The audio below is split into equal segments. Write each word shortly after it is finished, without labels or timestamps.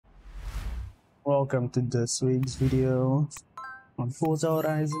Welcome to this week's video on Forza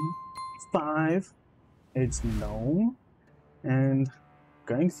Horizon 5. It's Knoam, and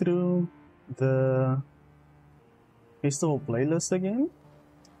going through the festival playlist again,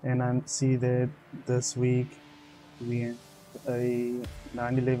 and I see that this week we have a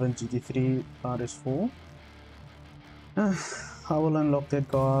 911 GT3 RS4. I will unlock that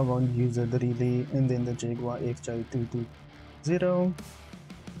car, I won't use it really, and then the Jaguar FJ220.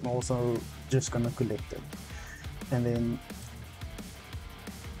 I'm also just gonna collect it, and then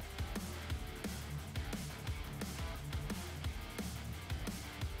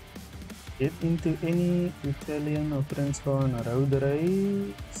get into any Italian or French car on a road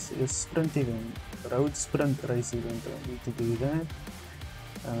race, a sprint event, road sprint race event. I need to do that.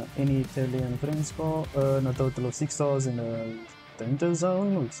 Any Italian French car, earn a total of 6 stars in a danger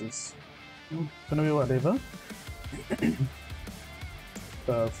zone, which is gonna be whatever.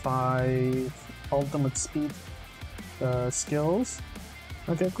 5 ultimate speed skills.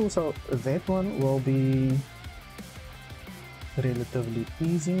 Okay, cool. So that one will be relatively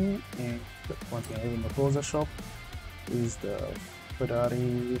easy, and what we have in the Forza shop is the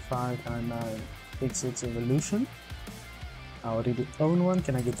Ferrari 599 XX Evolution. I already own one.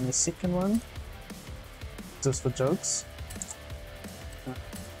 Can I get me a second one? Just for jokes.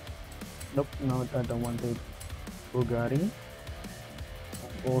 Nope, no, I don't want the Bugatti.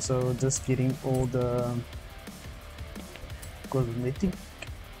 Also just getting all the cosmetic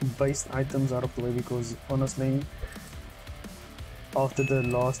based items out of the way, because honestly after the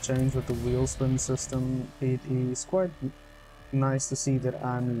last change with the wheel spin system, it is quite nice to see that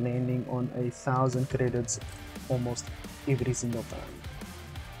I'm landing on 1,000 credits almost every single time.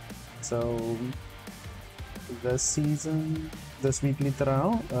 So this season, this weekly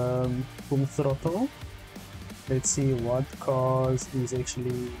trial, full throttle. Let's see what cars is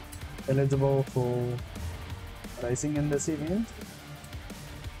actually eligible for racing in this event.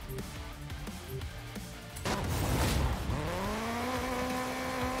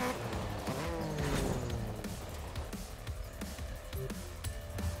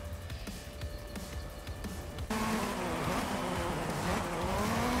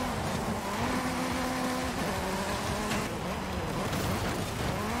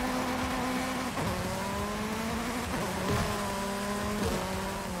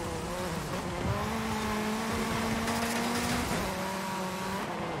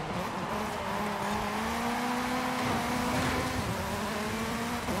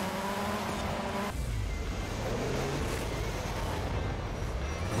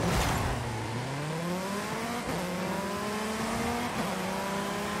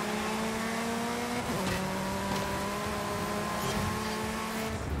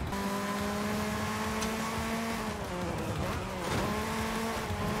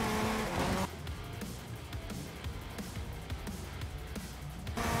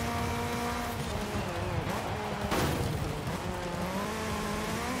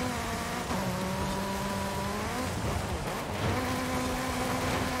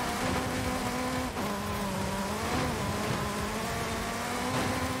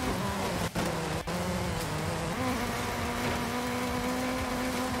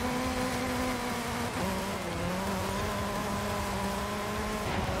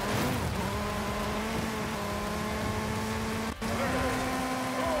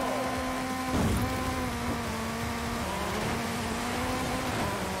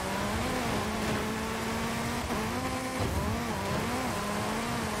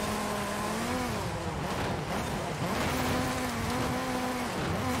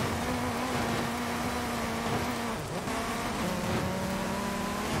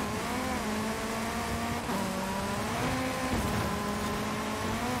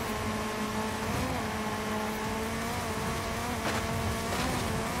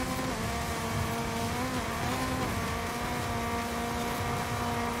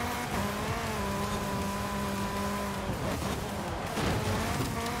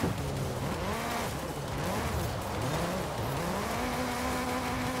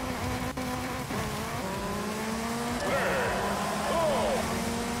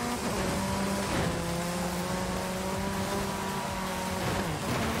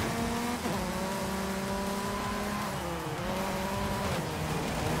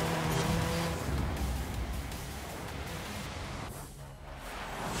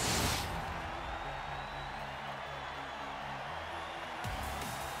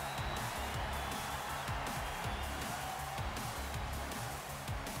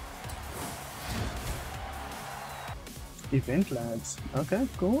 Eventlabs. Okay,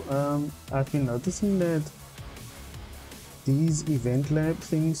 cool. I've been noticing that these Eventlab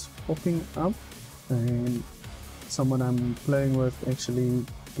things popping up, and someone I'm playing with actually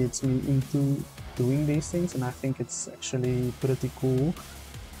gets me into doing these things, and I think it's actually pretty cool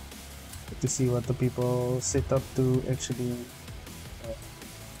to see what the people set up to actually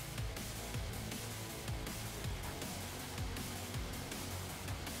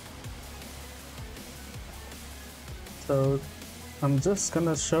so I'm just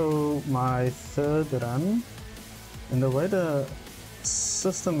gonna show my third run, and the way the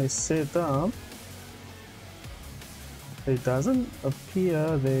system is set up, it doesn't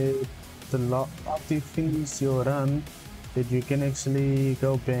appear that after you finish your run that you can actually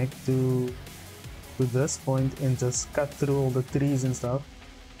go back to this point and just cut through all the trees and stuff,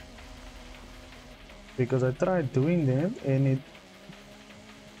 because I tried doing that and it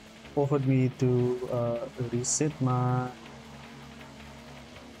offered me to reset my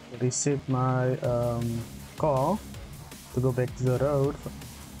car to go back to the road.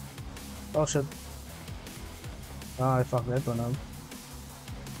 Oh shit. I fucked that one up.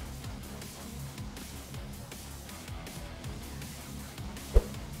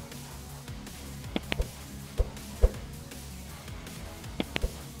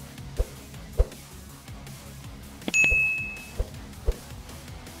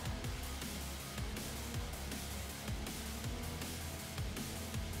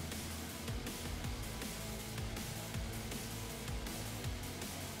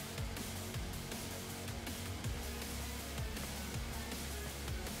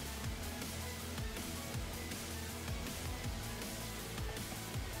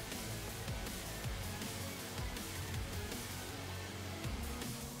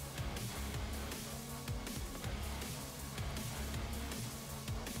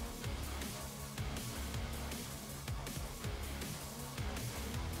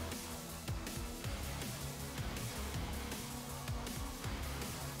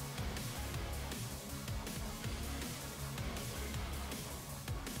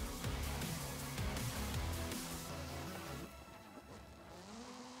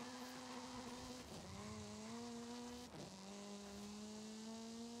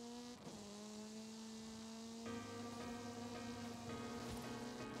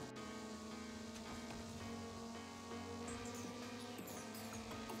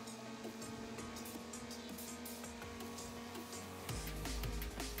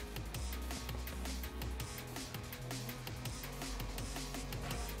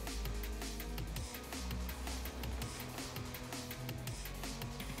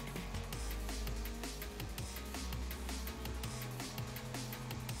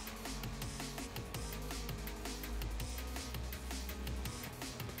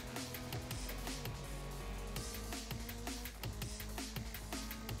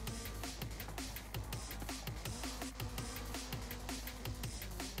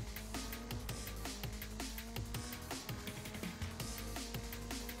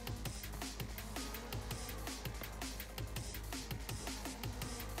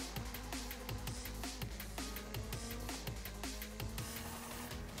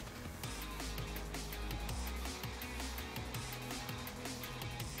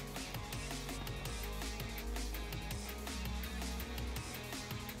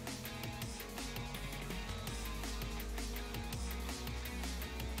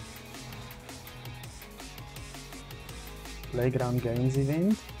 Playground Games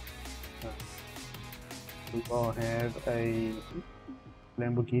event. We will have a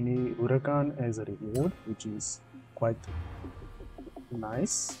Lamborghini Huracan as a reward, which is quite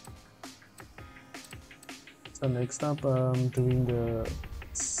nice. So next up, doing the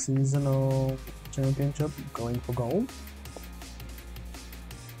seasonal championship, going for gold.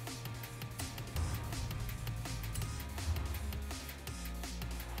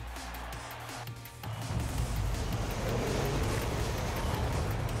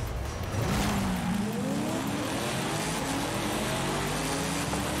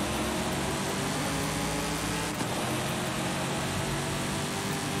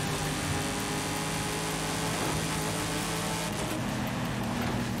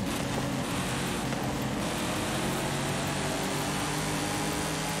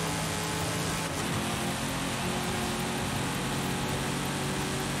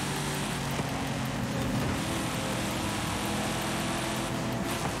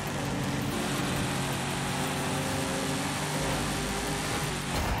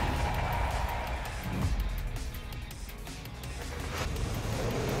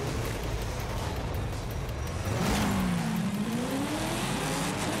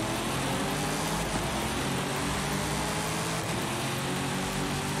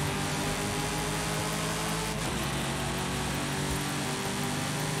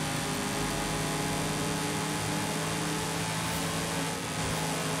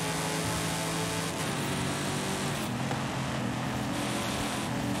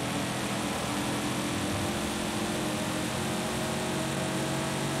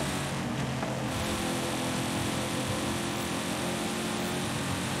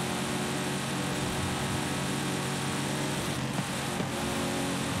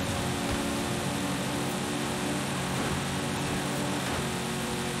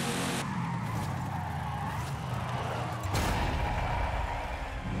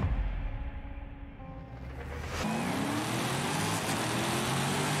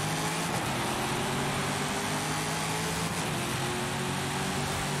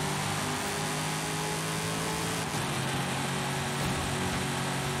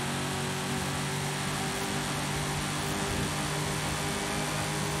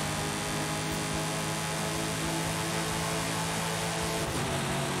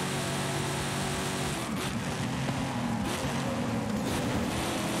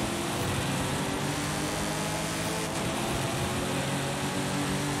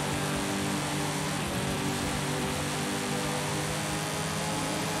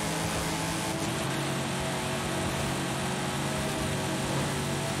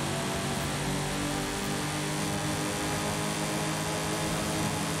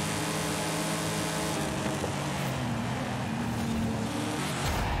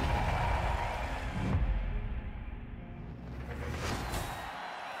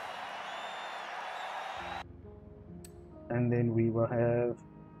 and then we will have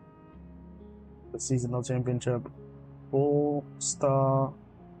the seasonal championship all-star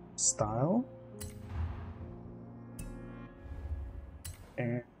style,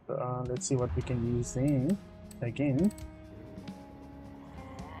 and let's see what we can use then again.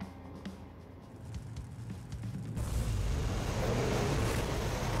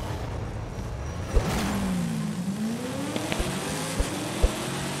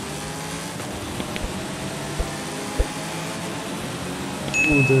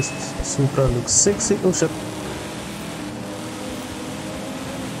 Ooh, this Supra looks sexy. Oh shit.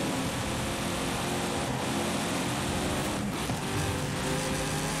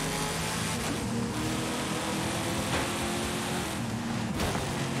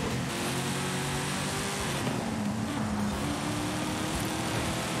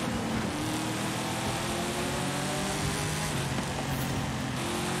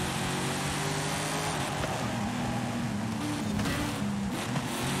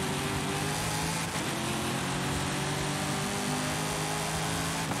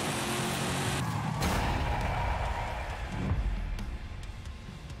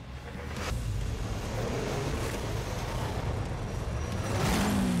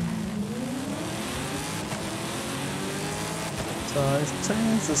 So I've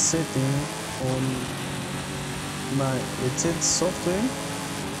changed the setting on my headset software,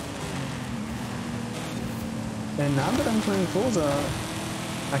 and now that I'm playing Forza,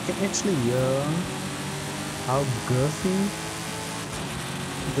 I can actually hear how girthy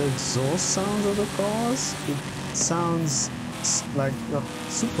the exhaust sounds of the cars. It sounds like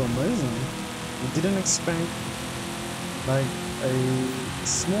super amazing. I didn't expect like a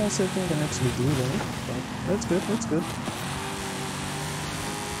small setting can actually do that, but that's good, that's good.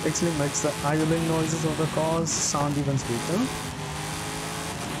 Actually makes the idling noises of the cars sound even sweeter.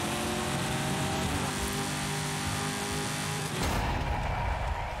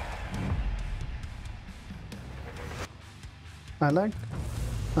 I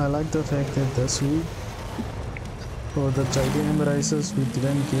like the fact that this week for the JDM races we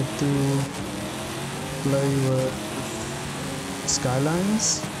didn't get to play with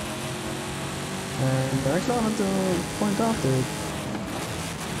skylines, and actually I want to point out that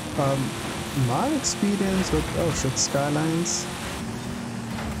my experience with skylines.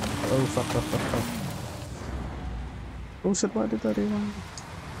 Oh fuck. Oh shit, why did I rewind?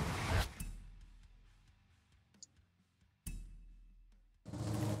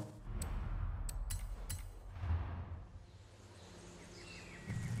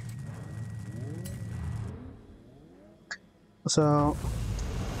 So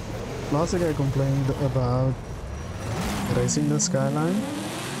last week I complained about racing the skyline.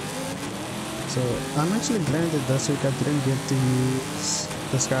 So I'm actually glad that this week I didn't get to use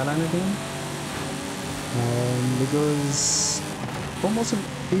the skyline again, because almost in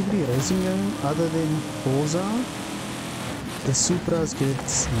every racing game other than Forza, the Supras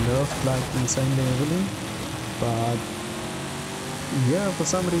gets nerfed like insanely heavily, but yeah, for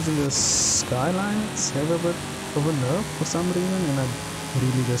some reason the skylines have a bit of a nerf for some reason, and I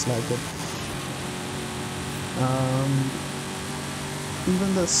really dislike it.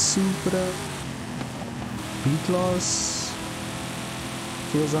 Even the Supra B-Class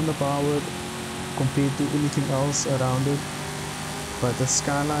feels underpowered compared to anything else around it, but the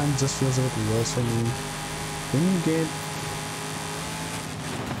skyline just feels a bit worse for me. Then you get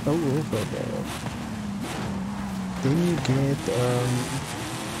then you get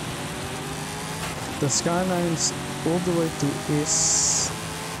the skylines all the way to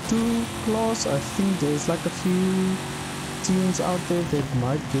S2 class. I think there's like a few teams out there that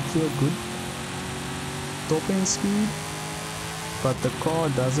might get you a good top end speed, but the car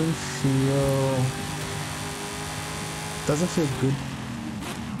doesn't feel good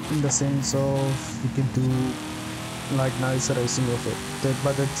in the sense of you can do like nice racing of it.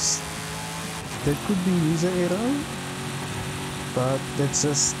 But that could be user error, but that's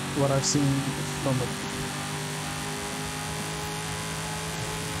just what I've seen from it.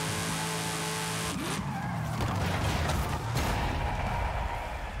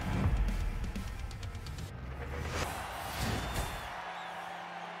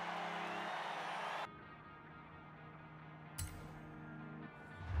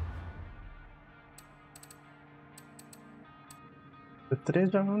 The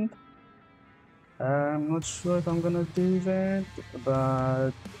treasure hunt, I'm not sure if I'm gonna do that,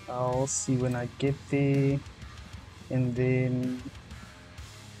 but I'll see when I get there. And then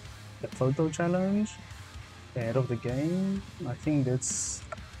the photo challenge ahead of the game, I think that's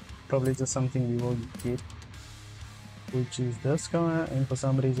probably just something we will get, which is this car, and for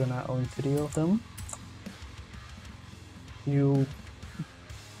some reason I own 3 of them. you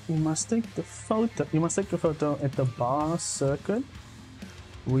must take the photo. You must take a photo at the bar circuit,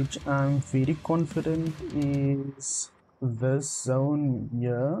 which I'm very confident is this zone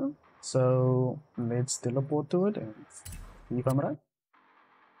here. So let's teleport to it and see if I'm right.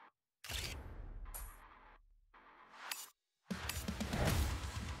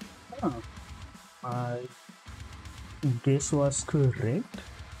 Ah, my guess was correct,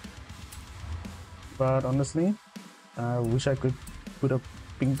 but honestly, I wish I could put a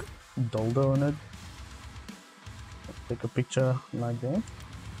pink dildo on it, take a picture like that.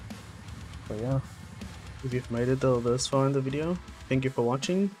 But yeah, if you've made it till this far in the video, thank you for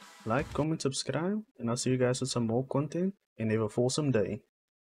watching. Like, comment, subscribe, and I'll see you guys with some more content, and have a awesome day.